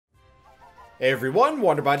Hey everyone,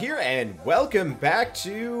 Wanderbot here, and welcome back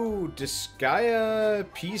to Disgaea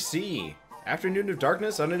PC. Afternoon of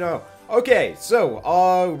Darkness? I don't know. Okay, so,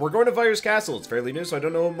 we're going to Virus Castle. It's fairly new, so I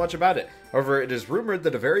don't know much about it. However, it is rumored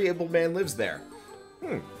that a very able man lives there.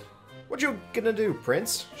 What you gonna do,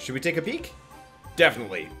 Prince? Should we take a peek?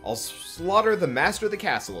 Definitely. I'll slaughter the master of the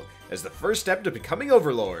castle as the first step to becoming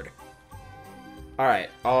Overlord.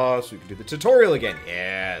 Alright, so we can do the tutorial again.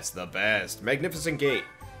 Yes, the best. Magnificent gate.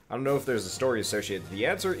 I don't know if there's a story associated. The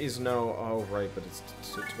answer is no. Oh, right, but it's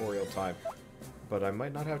tutorial time. But I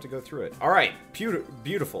might not have to go through it. Alright,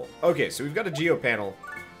 beautiful. Okay, so we've got a geo-panel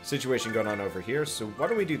situation going on over here, so why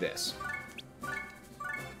don't we do this? I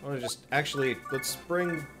want to just, actually, let's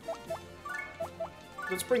bring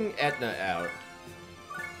Etna out.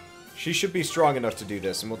 She should be strong enough to do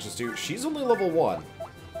this, and we'll just do, she's only level 1.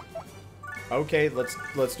 Okay, let's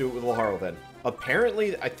do it with Laharl then.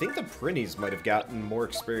 Apparently, I think the Trainees might have gotten more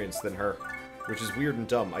experience than her, which is weird and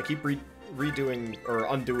dumb. I keep redoing, or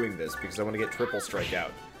undoing this, because I want to get triple strike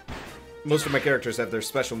out. Most of my characters have their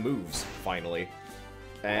special moves, finally.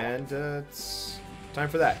 And, it's time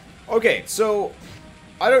for that. Okay, so,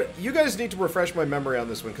 you guys need to refresh my memory on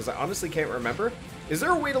this one, because I honestly can't remember. Is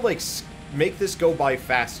there a way to, like, make this go by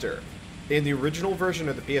faster? In the original version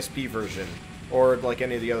or the PSP version? Or, like,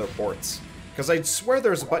 any of the other ports? Because I swear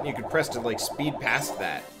there's a button you could press to, like, speed past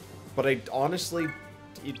that. But I honestly,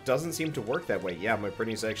 it doesn't seem to work that way. Yeah, my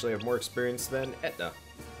Trainees actually have more experience than Etna.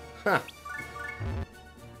 Huh.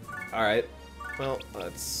 Alright. Well,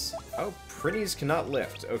 let's... Oh, Trainees cannot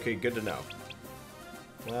lift. Okay, good to know.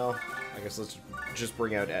 Well, I guess let's just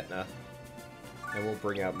bring out Etna. And we'll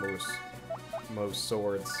bring out most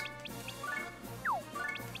swords.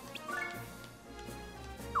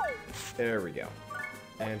 There we go.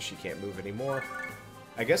 And she can't move anymore.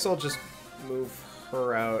 I guess I'll just move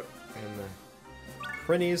her out in the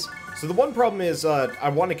Trainees. So the one problem is, I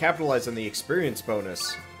want to capitalize on the experience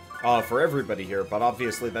bonus for everybody here, but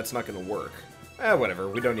obviously that's not going to work. Whatever,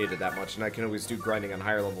 we don't need it that much, and I can always do grinding on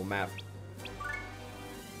higher level map.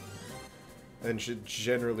 And should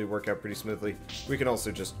generally work out pretty smoothly. We can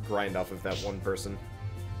also just grind off of that one person.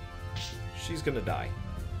 She's gonna die.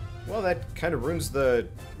 Well, that kind of ruins the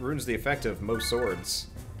effect of most swords.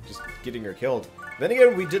 Just getting her killed. Then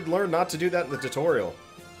again, we did learn not to do that in the tutorial.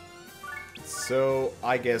 So,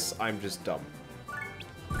 I guess I'm just dumb.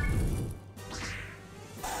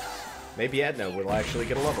 Maybe Etna will actually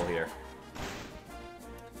get a level here.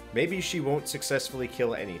 Maybe she won't successfully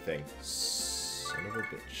kill anything. Son of a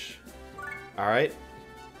bitch. Alright.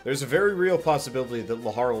 There's a very real possibility that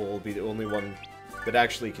Laharl will be the only one that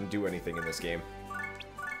actually can do anything in this game.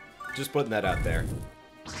 Just putting that out there.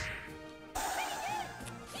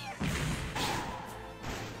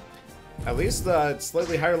 At least the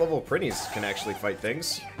slightly higher level Trainees can actually fight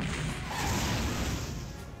things.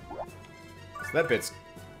 So that bit's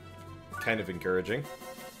kind of encouraging.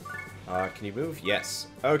 Can you move? Yes.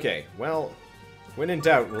 Okay, well, when in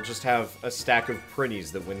doubt, we'll just have a stack of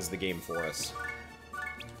Trainees that wins the game for us.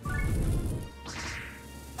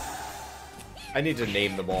 I need to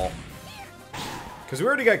name them all. Because we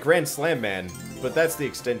already got Grand Slam Man, but that's the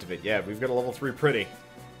extent of it. Yeah, we've got a level 3 Trainee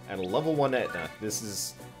and a level 1 Etna. This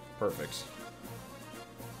is perfect.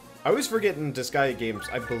 I always forget in Disgaea games,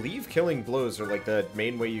 I believe killing blows are like the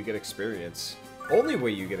main way you get experience. Only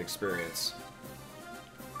way you get experience.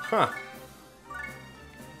 Huh.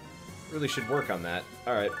 Really should work on that.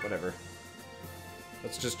 Alright, whatever.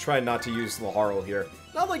 Let's just try not to use Laharl here.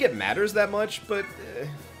 Not like it matters that much, but...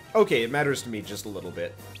 okay, it matters to me just a little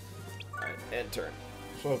bit. Alright, and turn.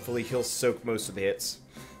 So hopefully he'll soak most of the hits.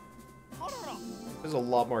 There's a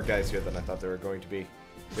lot more guys here than I thought there were going to be.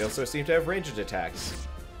 They also seem to have ranged attacks.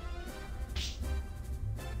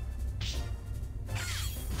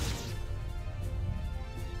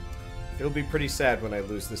 It'll be pretty sad when I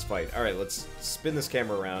lose this fight. Alright, let's spin this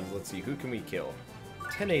camera around. Let's see, who can we kill?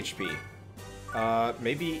 10 HP.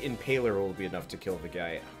 Maybe Impaler will be enough to kill the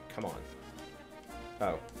guy. Come on.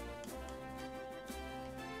 Oh.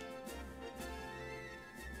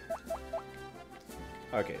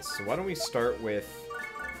 Okay, so why don't we start with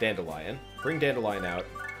Dandelion. Bring Dandelion out.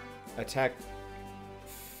 Attack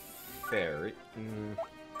Fairy.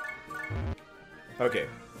 Okay.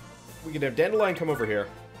 We can have Dandelion come over here.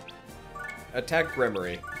 Attack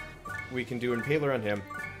Gremory. We can do Impaler on him.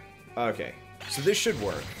 Okay. So this should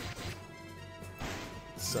work.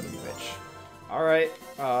 Son of a bitch. Alright.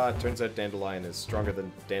 Turns out Dandelion is stronger than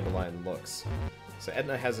Dandelion looks. So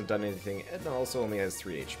Etna hasn't done anything. Etna also only has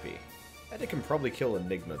 3 HP. Etna can probably kill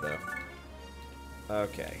Enigma, though.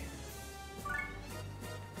 Okay.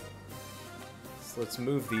 So let's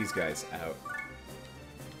move these guys out.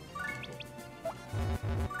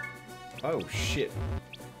 Oh, shit.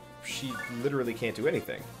 She literally can't do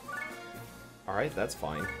anything. Alright, that's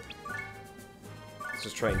fine. Let's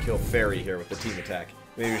just try and kill Fairy here with the team attack.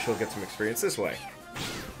 Maybe she'll get some experience this way.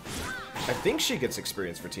 I think she gets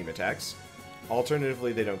experience for team attacks.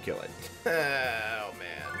 Alternatively, they don't kill it. Oh,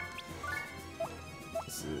 man.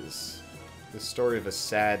 This is the story of a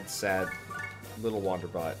sad, sad little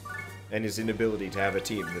Wanderbot and his inability to have a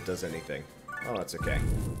team that does anything. Oh, that's okay.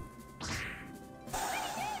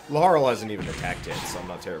 Laharl hasn't even attacked yet, so I'm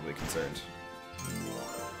not terribly concerned.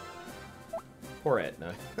 Poor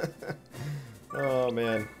Etna. Oh,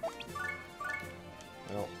 man.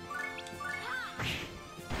 Well.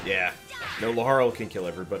 Yeah. No, Laharl can kill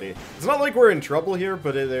everybody. It's not like we're in trouble here,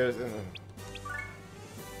 but there's...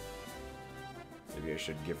 Maybe I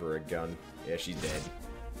should give her a gun. Yeah, she's dead.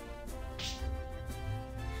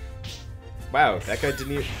 Wow, that guy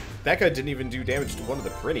didn't even do damage to one of the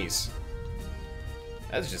Prinnies.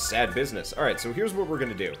 That's just sad business. Alright, so here's what we're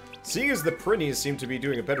gonna do. Seeing as the Prinnies seem to be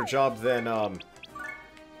doing a better job than,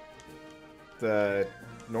 the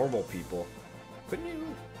normal people, couldn't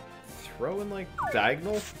you throw in, like,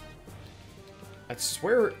 diagonal? I'd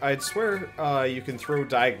swear you can throw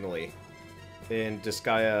diagonally in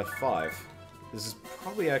Disgaea 5. This is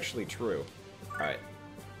probably actually true. Alright.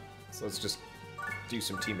 So let's just do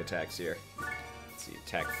some team attacks here. Let's see,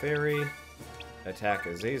 attack Fairy, attack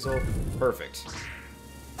Azazel. Perfect.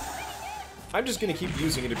 I'm just gonna keep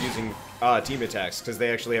using and abusing team attacks, because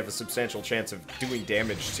they actually have a substantial chance of doing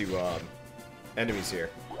damage to enemies here.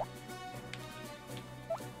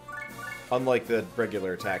 Unlike the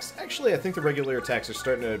regular attacks. Actually, I think the regular attacks are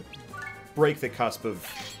starting to break the cusp of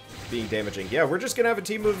being damaging. Yeah, we're just gonna have a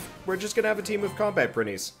team of combat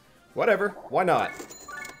Prinnies. Whatever, why not?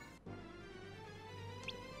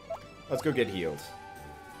 Let's go get healed.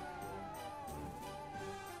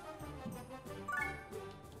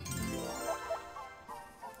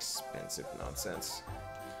 Expensive nonsense.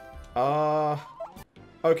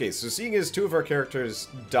 Okay, so seeing as 2 of our characters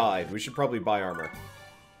died, we should probably buy armor.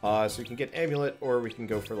 So we can get amulet, or we can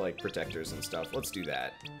go for, like, protectors and stuff. Let's do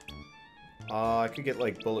that. I could get,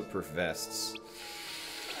 like, bulletproof vests.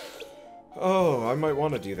 Oh, I might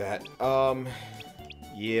want to do that.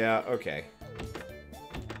 Yeah, okay.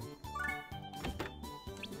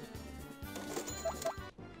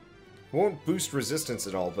 Won't boost resistance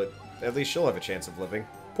at all, but at least she'll have a chance of living.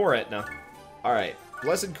 Poor Etna. Alright,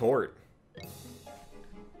 Blessed Court.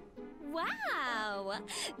 Wow,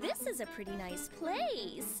 this is a pretty nice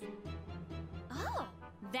place. Oh,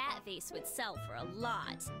 that vase would sell for a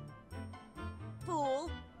lot.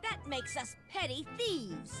 Fool, that makes us petty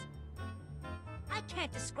thieves. I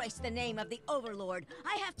can't disgrace the name of the Overlord.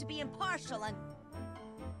 I have to be impartial and...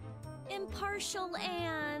 Impartial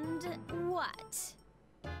and... what?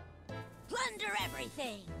 Plunder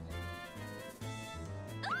everything!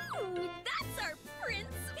 Oh, that's our prince!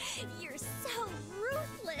 You're so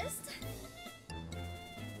ruthless!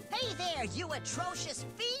 Hey there, you atrocious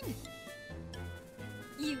fiend!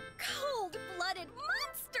 You cold-blooded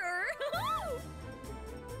monster!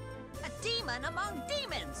 A demon among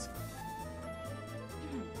demons!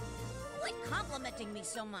 Quit complimenting me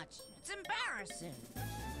so much. It's embarrassing.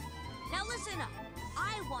 Now listen up.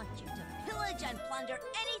 I want you to pillage and plunder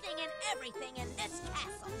anything and everything in this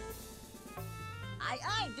castle.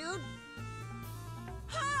 Aye, dude.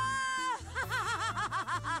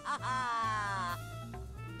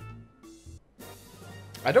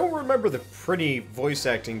 I don't remember the Prinnie voice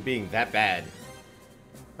acting being that bad.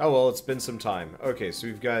 Oh well, it's been some time. Okay, so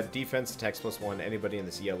we've got defense, attacks +1, anybody in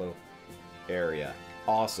this yellow area.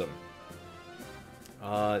 Awesome.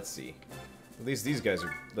 Let's see. At least these guys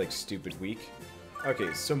are, like, stupid weak.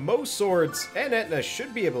 Okay, so most swords and Etna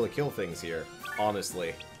should be able to kill things here,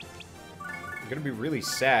 honestly. I'm gonna be really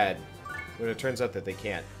sad when it turns out that they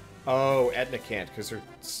can't. Oh, Etna can't, because her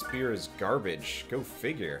spear is garbage. Go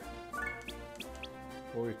figure.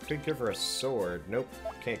 Well, we could give her a sword. Nope,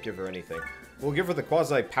 can't give her anything. We'll give her the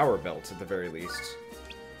quasi-power belt, at the very least.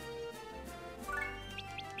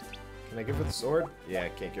 Can I give her the sword? Yeah, I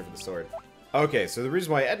can't give her the sword. Okay, so the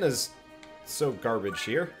reason why Etna's so garbage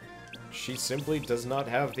here, she simply does not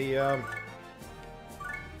have the,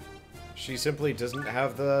 she simply doesn't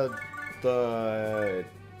have the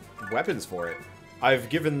weapons for it. I've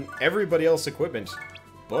given everybody else equipment,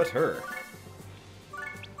 but her.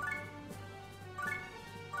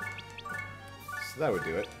 So that would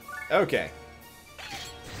do it. Okay.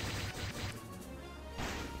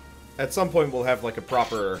 At some point we'll have, like, a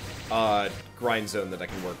proper, grind zone that I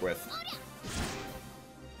can work with.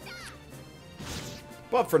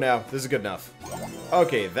 But for now, this is good enough.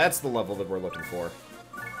 Okay, that's the level that we're looking for.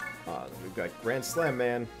 We've got Grand Slam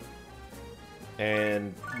Man.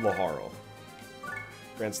 and Laharl.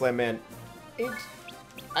 Grand Slam Man ain't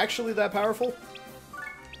actually that powerful.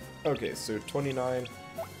 Okay, so 29.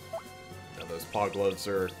 Now those paw gloves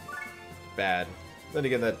are bad. Then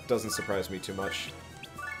again, that doesn't surprise me too much.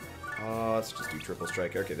 Let's just do triple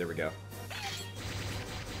strike. Okay, there we go.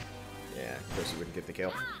 Yeah, of course we wouldn't get the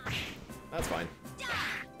kill. That's fine.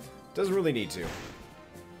 Doesn't really need to.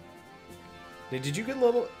 Hey, did you get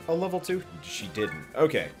a level 2? She didn't.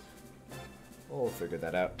 Okay. We'll figure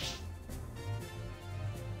that out.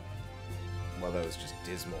 Well, that was just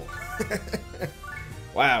dismal.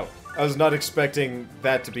 Wow. I was not expecting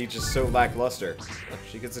that to be just so lackluster.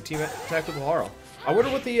 She gets a team attack with Laharl. I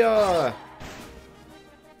wonder what the,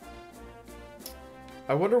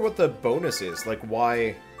 I wonder what the bonus is. Like,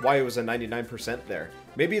 why it was a 99% there.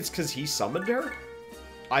 Maybe it's because he summoned her?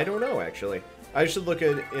 I don't know, actually. I should look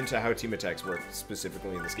into how team attacks work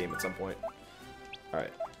specifically in this game at some point.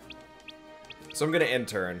 Alright. So I'm going to end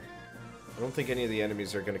turn. I don't think any of the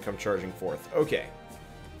enemies are going to come charging forth. Okay.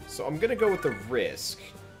 So I'm going to go with the risk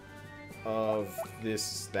of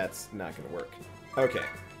this. That's not going to work. Okay.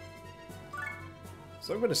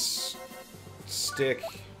 So I'm going to stick...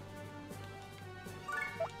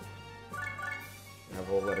 I have a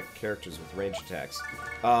whole lot of characters with ranged attacks.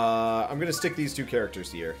 I'm going to stick these two characters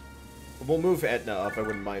here. We'll move Etna up. I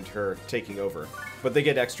wouldn't mind her taking over. But they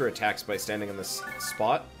get extra attacks by standing on this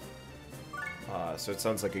spot. So it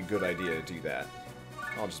sounds like a good idea to do that.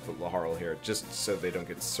 I'll just put Laharl here, just so they don't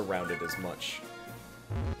get surrounded as much.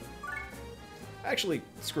 Actually,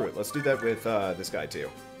 screw it. Let's do that with this guy, too.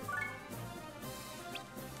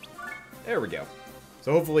 There we go.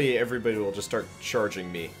 So hopefully everybody will just start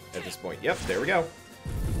charging me at this point. Yep, there we go.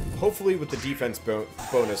 Hopefully with the defense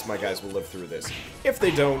bonus, my guys will live through this. If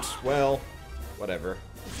they don't, well, whatever.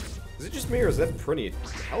 Is it just me, or is that Prinny a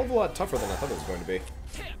hell of a lot tougher than I thought it was going to be?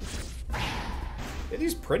 Yeah,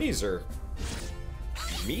 these Prinnies are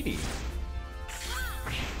meaty.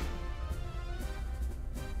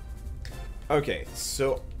 Okay,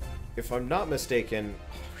 so if I'm not mistaken...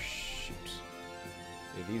 Oh, shoot.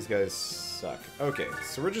 Yeah, these guys suck. Okay,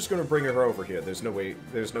 so we're just going to bring her over here. There's no way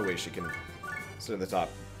she can sit on the top.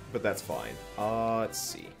 But that's fine. Let's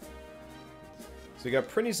see. So we got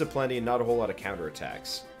Prinnies aplenty and not a whole lot of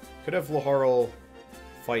counterattacks. Could have Laharl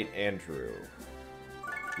fight Andrew.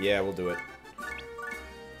 Yeah, we'll do it.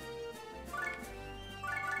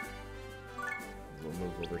 We'll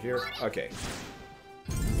move over here. Okay.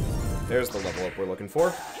 There's the level up we're looking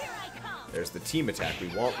for. There's the team attack we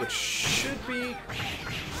want, which should be...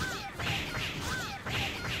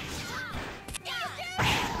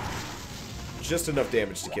 just enough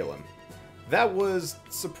damage to kill him. That was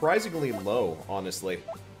surprisingly low, honestly.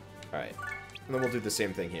 Alright. And then we'll do the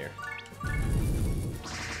same thing here.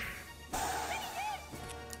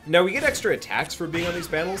 Now, we get extra attacks for being on these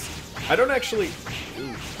panels. I don't actually...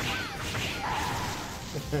 Ooh.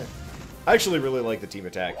 I actually really like the team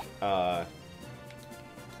attack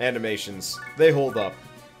animations. They hold up,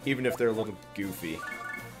 even if they're a little goofy.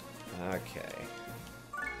 Okay.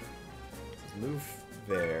 Move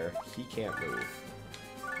there. He can't move.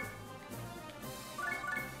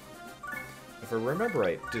 If I remember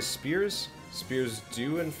right, does Spears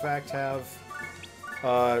do in fact have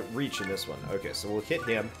reach in this one? Okay, so we'll hit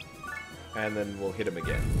him, and then we'll hit him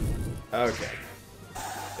again. Okay.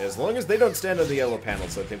 As long as they don't stand on the yellow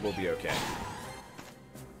panels, I think we'll be okay.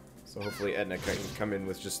 So hopefully Etna can come in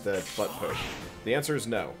with just the butt poke. The answer is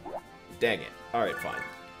no. Dang it. Alright, fine.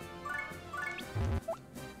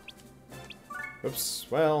 Oops,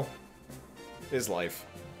 well, is life.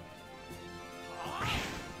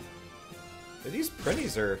 These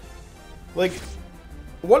Prinnies are... like,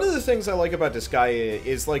 one of the things I like about Disgaea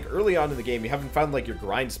is, like, early on in the game, you haven't found, like, your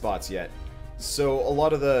grind spots yet. So, a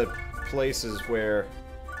lot of the places where...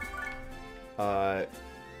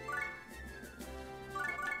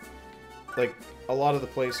 like, a lot of the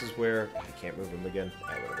places where... I can't move them again.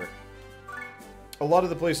 Yeah, whatever. A lot of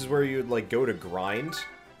the places where you'd, like, go to grind...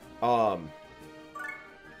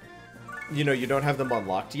 you know, you don't have them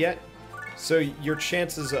unlocked yet. So your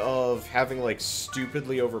chances of having, like,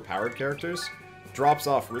 stupidly overpowered characters drops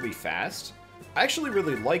off really fast. I actually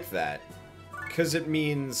really like that. Because it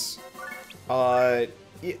means,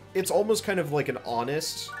 it's almost kind of like an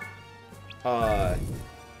honest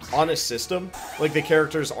system. Like, the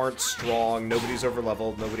characters aren't strong, nobody's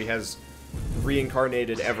overleveled, nobody has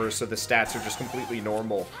reincarnated ever, so the stats are just completely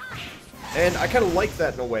normal. And I kind of like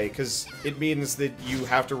that in a way, because it means that you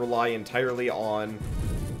have to rely entirely on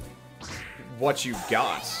what you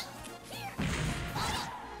got.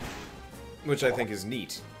 Which I think is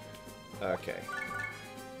neat. Okay.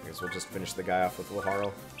 I guess we'll just finish the guy off with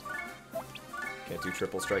Laharl. Can't do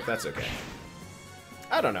triple strike, that's okay.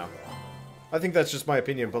 I don't know. I think that's just my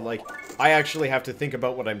opinion, but like, I actually have to think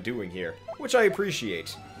about what I'm doing here, which I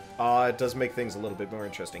appreciate. It does make things a little bit more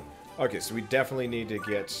interesting. Okay, so we definitely need to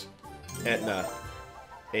get Etna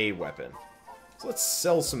a weapon. So let's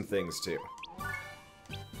sell some things too.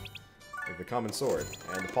 Like the common sword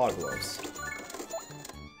and the paw gloves.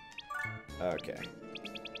 Okay.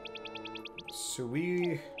 So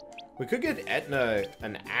we could get Etna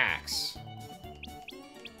an axe.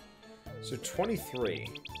 So 23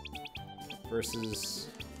 versus...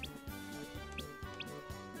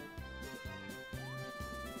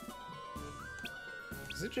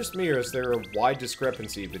 Is it just me, or is there a wide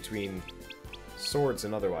discrepancy between swords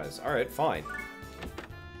and otherwise? Alright, fine.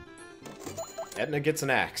 Etna gets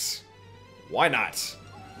an axe. Why not?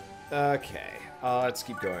 Okay, let's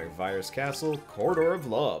keep going. Virus Castle, Corridor of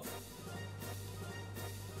Love.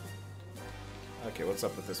 Okay, what's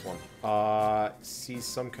up with this one? See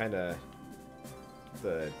some kind of...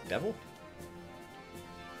 the devil?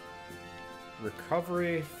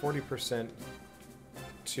 Recovery, 40%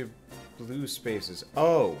 to blue spaces.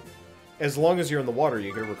 Oh! As long as you're in the water,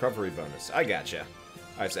 you get a recovery bonus. I gotcha.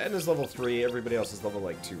 Alright, so Etna's level 3, everybody else is level,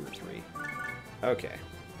 like, 2 or 3. Okay.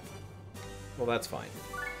 Well, that's fine.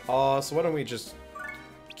 So why don't we just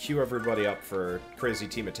queue everybody up for crazy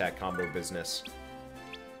team attack combo business?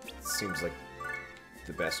 Seems like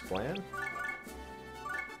the best plan.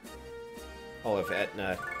 I'll have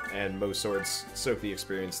Etna and Mo Swords soak the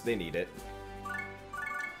experience. They need it.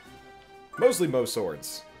 Mostly Mo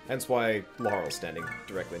Swords. Hence why Laharl's standing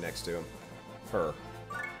directly next to him. Her.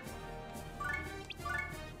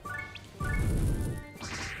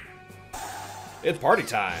 It's party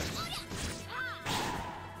time!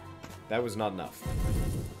 That was not enough.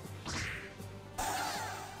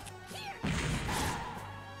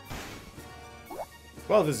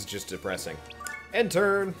 Well, this is just depressing. End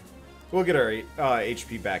turn! We'll get our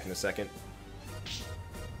HP back in a second.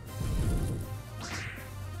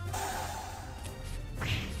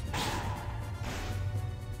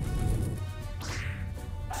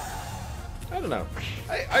 I don't know.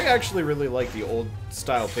 I actually really like the old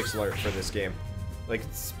style pixel art for this game. Like,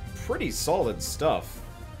 it's pretty solid stuff.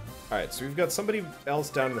 Alright, so we've got somebody else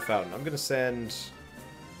down in the fountain. I'm gonna send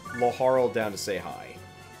Laharl down to say hi.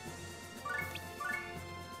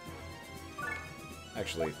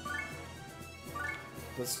 Actually,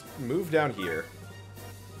 let's move down here.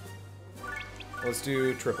 Let's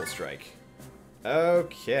do triple strike.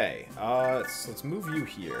 Okay, so let's move you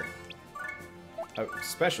here. Oh,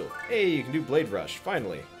 special. Hey, you can do Blade Rush,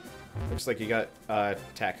 finally. Looks like you got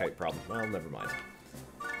attack height problem. Well, never mind.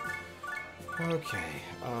 Okay,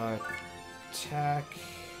 attack...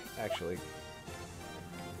 Actually,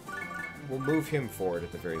 we'll move him forward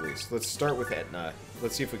at the very least. Let's start with Etna.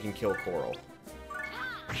 Let's see if we can kill Coral.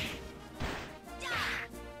 I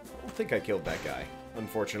don't think I killed that guy,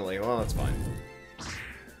 unfortunately. Well, that's fine.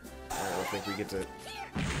 I don't think we get to...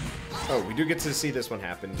 Oh, we do get to see this one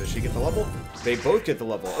happen. Does she get the level? They both get the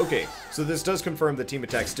level. Okay, so this does confirm that team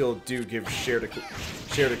attacks still do give shared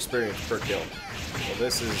experience per kill. Well,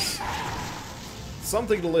 this is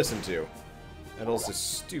something to listen to. And also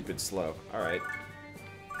stupid slow. Alright.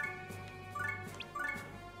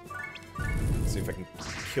 Let's see if I can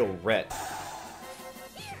kill Rhett.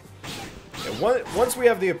 Yeah, once we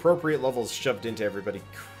have the appropriate levels shoved into everybody...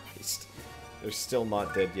 Christ. They're still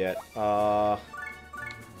not dead yet. Oh,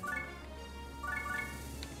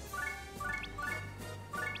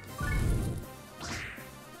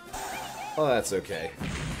 that's okay.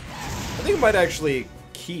 I think I might actually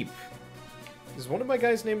keep... Is one of my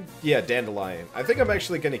guys named... Yeah, Dandelion. I think I'm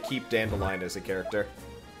actually going to keep Dandelion as a character.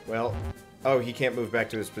 Well... Oh, he can't move back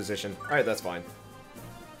to his position. Alright, that's fine.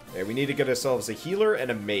 Okay, we need to get ourselves a healer and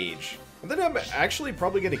a mage. And then I'm actually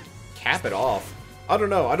probably going to cap it off. I don't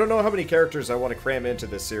know. I don't know how many characters I want to cram into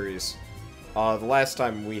this series. The last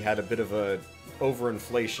time we had a bit of a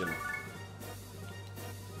overinflation.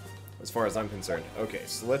 As far as I'm concerned. Okay,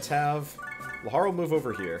 so let's have Laharl move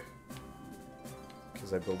over here.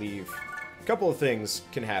 Because I believe a couple of things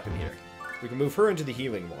can happen here. We can move her into the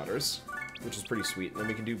healing waters, which is pretty sweet, and then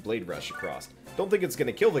we can do Blade Rush across. Don't think it's going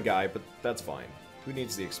to kill the guy, but that's fine. Who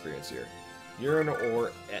needs the experience here? Urine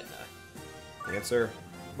or Etna? The answer,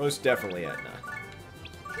 most definitely Etna.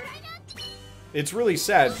 It's really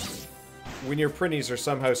sad when your printies are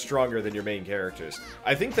somehow stronger than your main characters.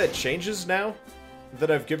 I think that changes now that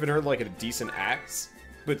I've given her, like, a decent axe,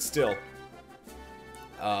 but still.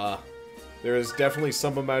 There is definitely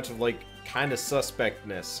some amount of, like, kind of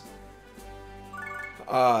suspectness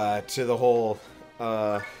to the whole,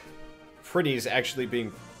 printies actually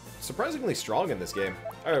being surprisingly strong in this game.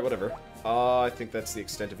 Alright, whatever. I think that's the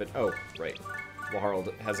extent of it. Oh, right.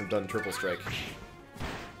 Laharl hasn't done triple strike.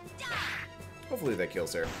 Hopefully that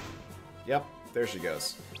kills her. Yep, there she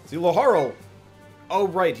goes. See, Laharl... Oh,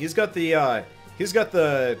 right, he's got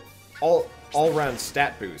the all-round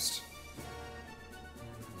stat boost.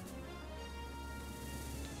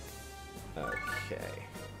 Okay.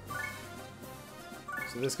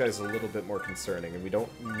 So this guy's a little bit more concerning, and we don't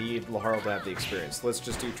need Laharl to have the experience. Let's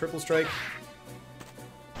just do triple strike.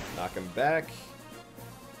 Knock him back.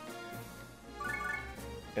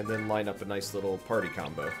 And then line up a nice little party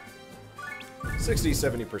combo.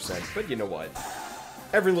 60-70%, but you know what?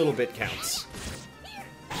 Every little bit counts.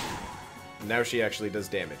 Now she actually does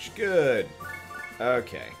damage. Good.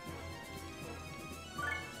 Okay.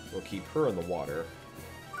 We'll keep her in the water.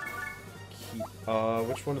 Keep,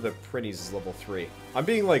 which one of the Prinnies is level 3? I'm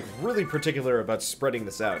being, like, really particular about spreading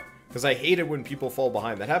this out. Because I hate it when people fall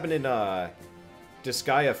behind. That happened in,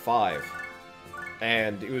 Disgaea 5.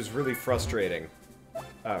 And it was really frustrating.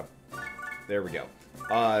 Oh. There we go.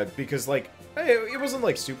 Because, like, it wasn't,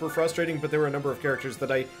 like, super frustrating, but there were a number of characters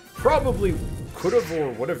that I probably could have or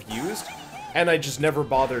would have used, and I just never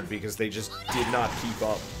bothered because they just did not keep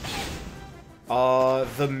up.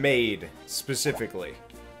 The maid, specifically,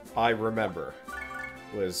 I remember,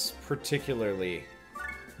 was particularly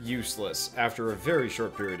useless after a very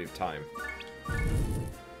short period of time.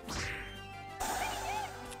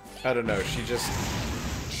 I don't know, she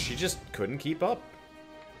just couldn't keep up.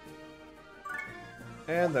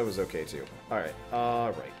 And that was okay too. Alright,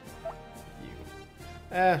 right.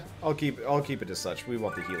 You. I'll keep it as such. We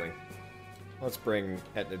want the healing. Let's bring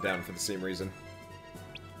Etna down for the same reason.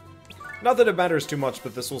 Not that it matters too much,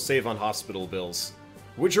 but this will save on hospital bills,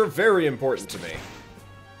 which are very important to me.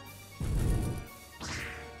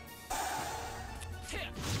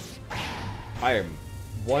 I am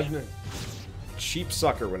one cheap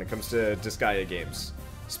sucker when it comes to Disgaea games,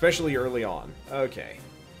 especially early on. Okay.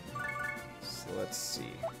 So let's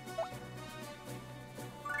see.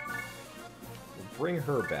 We'll bring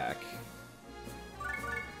her back.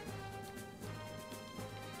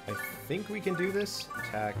 I think we can do this.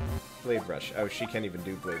 Attack. Blade Rush. Oh, she can't even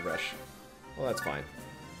do Blade Rush. Well, that's fine.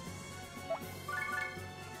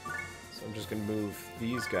 So I'm just going to move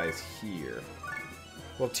these guys here.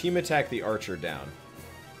 We'll team attack the archer down.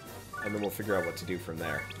 And then we'll figure out what to do from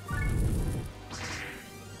there.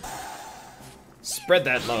 Spread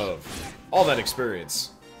that love. All that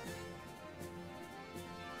experience.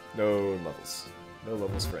 No levels. No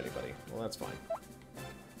levels for anybody. Well, that's fine.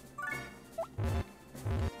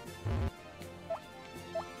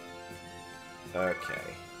 Okay.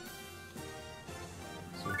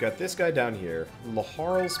 So we've got this guy down here.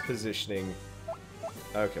 Laharl's positioning.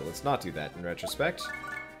 Okay, let's not do that in retrospect.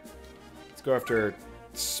 Let's go after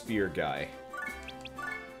spear guy.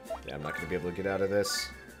 Yeah, I'm not going to be able to get out of this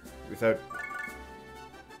without...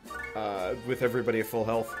 with everybody at full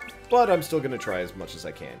health. But I'm still going to try as much as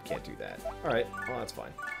I can. Can't do that. Alright, well, that's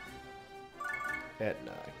fine.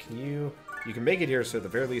 Etna, can you... You can make it here, so at the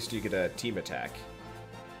very least you get a team attack.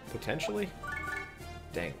 Potentially?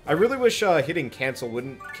 Dang. I really wish hitting cancel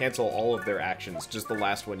wouldn't cancel all of their actions, just the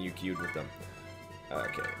last one you queued with them.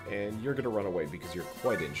 Okay, and you're going to run away because you're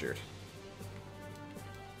quite injured.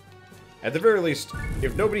 At the very least,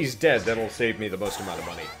 if nobody's dead, that'll save me the most amount of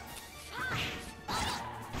money.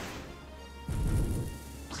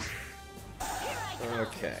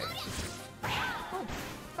 Okay.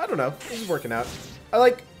 I don't know. This is working out.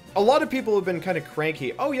 A lot of people have been kind of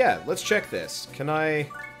cranky. Oh yeah, let's check this. Can I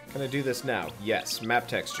do this now? Yes, map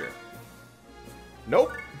texture.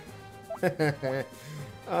 Nope.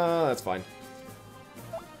 That's fine.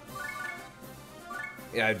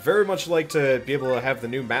 Yeah, I'd very much like to be able to have the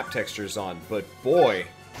new map textures on, but boy,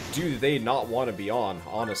 do they not want to be on,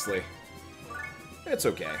 honestly. It's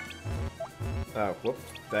okay. Oh, whoop.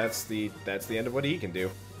 That's the end of what he can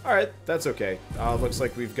do. Alright, that's okay. Looks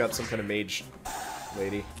like we've got some kind of mage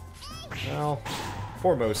lady. Well,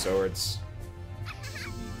 poor Mo Swords.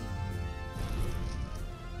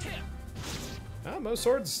 Mo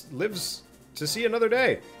Swords lives to see another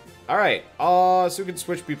day. Alright, so we can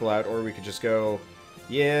switch people out, or we could just go...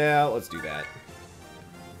 Yeah, let's do that.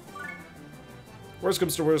 Worst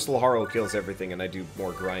comes to worst, Laharl kills everything, and I do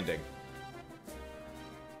more grinding.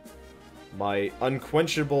 My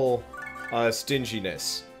unquenchable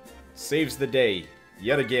stinginess saves the day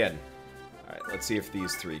yet again. Alright, let's see if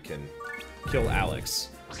these three can kill Alex.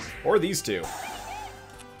 Or these two.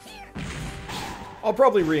 I'll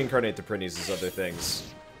probably reincarnate the Prinnies as other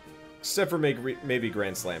things. Except for maybe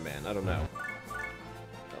Grand Slam Man. I don't know.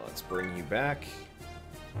 Now let's bring you back.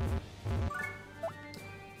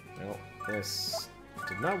 This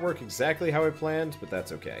did not work exactly how I planned, but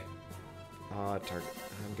that's okay. Target.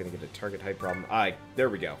 I'm gonna get a target height problem. There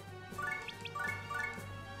we go. I'm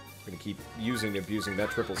gonna keep abusing that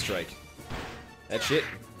triple strike. That shit,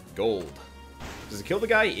 gold. Does it kill the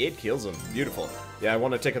guy? It kills him. Beautiful. Yeah, I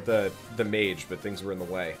want to take out the mage, but things were in the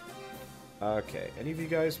way. Okay, any of you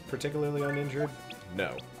guys particularly uninjured?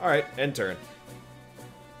 No. Alright, end turn.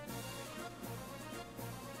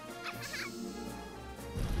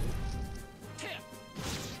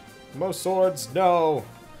 Most swords? No!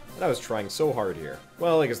 And I was trying so hard here.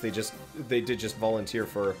 Well, I guess they did just volunteer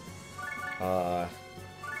for,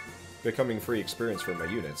 becoming free experience for my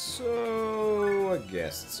units. So, I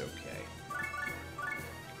guess it's okay.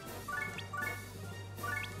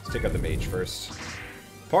 Let's take out the mage first.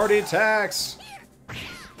 Party attacks!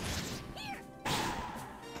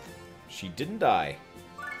 She didn't die.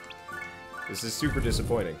 This is super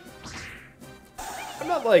disappointing. I'm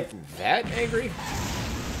not, like, that angry.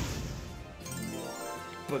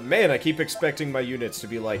 But man, I keep expecting my units to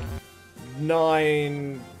be like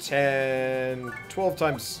 9, 10, 12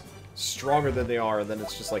 times stronger than they are, and then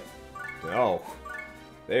it's just like, no,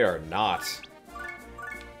 they are not.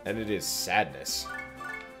 And it is sadness.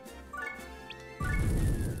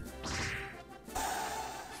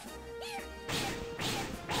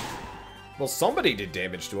 Well, somebody did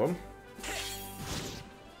damage to him.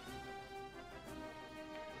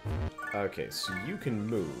 Okay, so you can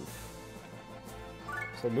move.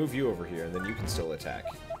 So move you over here, and then you can still attack.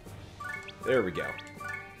 There we go.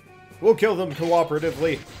 We'll kill them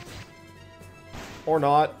cooperatively. Or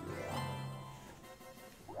not.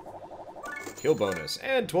 Kill bonus.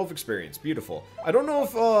 And 12 experience. Beautiful. I don't know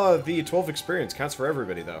if the 12 experience counts for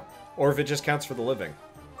everybody, though. Or if it just counts for the living.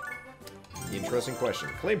 Interesting question.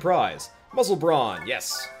 Claim prize. Muscle brawn.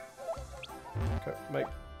 Yes. Okay,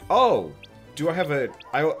 oh! Do I have a...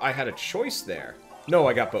 I had a choice there. No,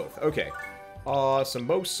 I got both. Okay. Some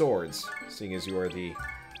most swords, seeing as you are the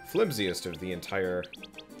flimsiest of the entire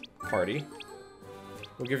party.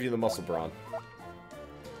 We'll give you the muscle brawn.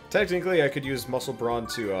 Technically, I could use muscle brawn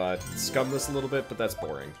to scum this a little bit, but that's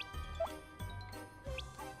boring.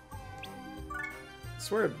 I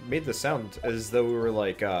swear it made the sound as though we were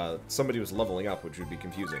like, somebody was leveling up, which would be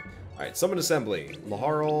confusing. Alright, summon assembly.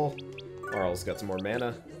 Laharl. Laharl's got some more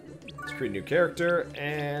mana. Let's create a new character,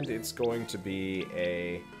 and it's going to be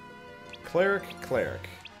a... Cleric.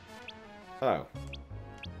 Oh.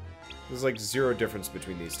 There's like 0 difference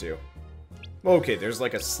between these two. Okay, there's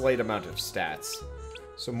like a slight amount of stats.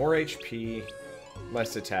 So more HP,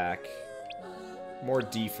 less attack, more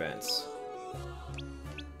defense,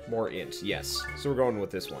 more int, yes. So we're going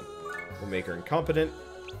with this one. We'll make her incompetent,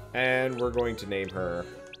 and we're going to name her...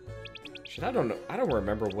 Shit, I don't know. I don't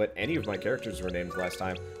remember what any of my characters were named last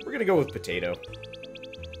time. We're gonna go with Potato.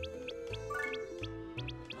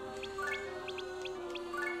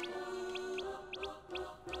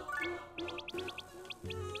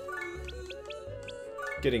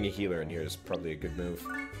 Getting a healer in here is probably a good move.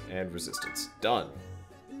 And resistance. Done.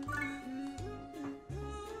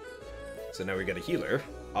 So now we got a healer.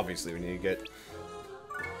 Obviously, we need to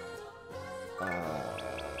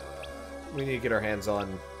get our hands on...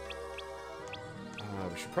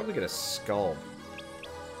 we should probably get a skull.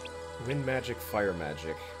 Wind magic, fire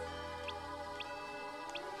magic.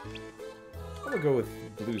 I'm gonna go with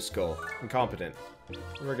blue skull. Incompetent.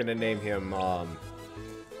 We're gonna name him,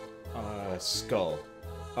 Skull.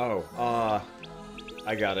 Oh,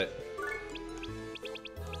 I got it.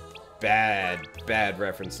 Bad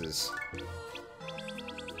references.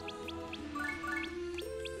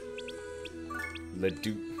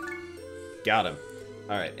 Ledoux. Got him.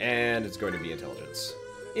 Alright, and it's going to be intelligence.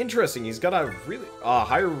 Interesting, he's got a really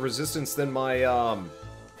higher resistance than my,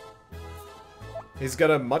 he's got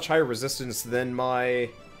a much higher resistance than my,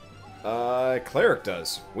 cleric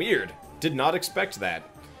does. Weird. Did not expect that.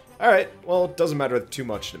 Alright, well, it doesn't matter too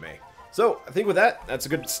much to me. So, I think with that, that's a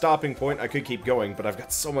good stopping point. I could keep going, but I've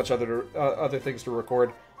got so much other things to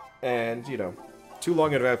record. And, you know, too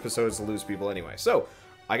long of episodes to lose people anyway. So,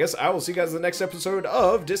 I guess I will see you guys in the next episode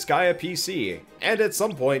of Disgaea PC. And at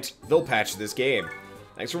some point, they'll patch this game.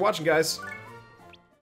 Thanks for watching, guys.